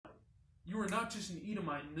You are not just an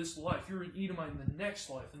Edomite in this life. You're an Edomite in the next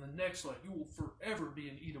life. In the next life, you will forever be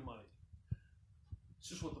an Edomite. It's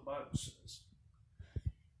just what the Bible says.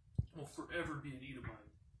 You will forever be an Edomite.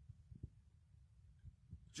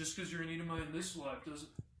 Just because you're an Edomite in this life doesn't.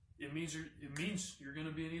 It means you're going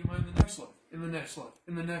to be an Edomite in the next life. In the next life.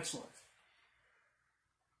 In the next life.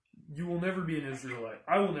 You will never be an Israelite.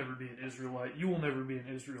 I will never be an Israelite. You will never be an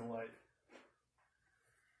Israelite.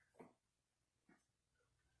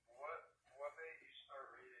 What made you start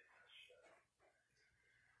reading this show?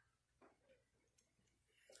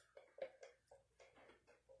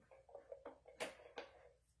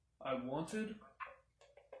 I wanted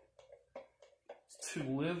to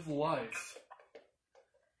live life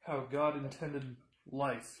how God intended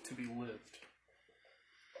life to be lived.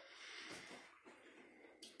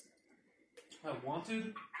 I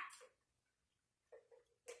wanted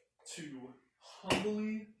to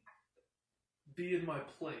humbly be in my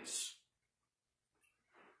place.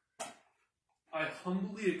 I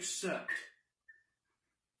humbly accept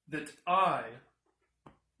that I,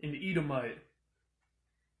 an Edomite,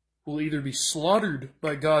 will either be slaughtered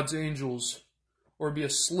by God's angels or be a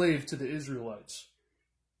slave to the Israelites.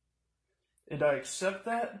 And I accept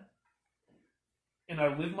that, and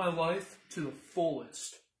I live my life to the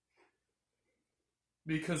fullest.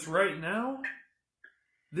 Because right now,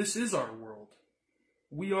 this is our world.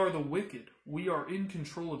 We are the wicked. We are in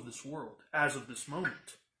control of this world, as of this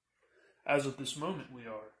moment. As of this moment, we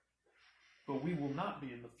are. But we will not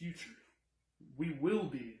be in the future. We will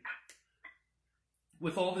be.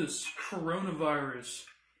 With all this coronavirus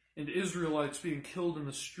and Israelites being killed in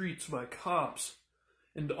the streets by cops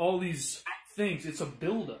and all these things, it's a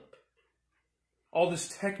buildup. All this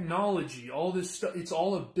technology, all this stuff, it's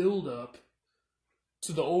all a buildup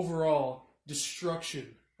to the overall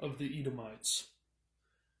destruction of the Edomites.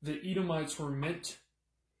 The Edomites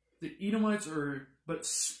are but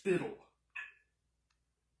spittle.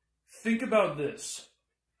 Think about this.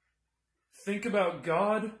 Think about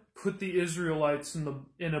God put the Israelites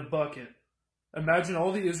in a bucket. Imagine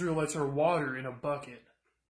all the Israelites are water in a bucket.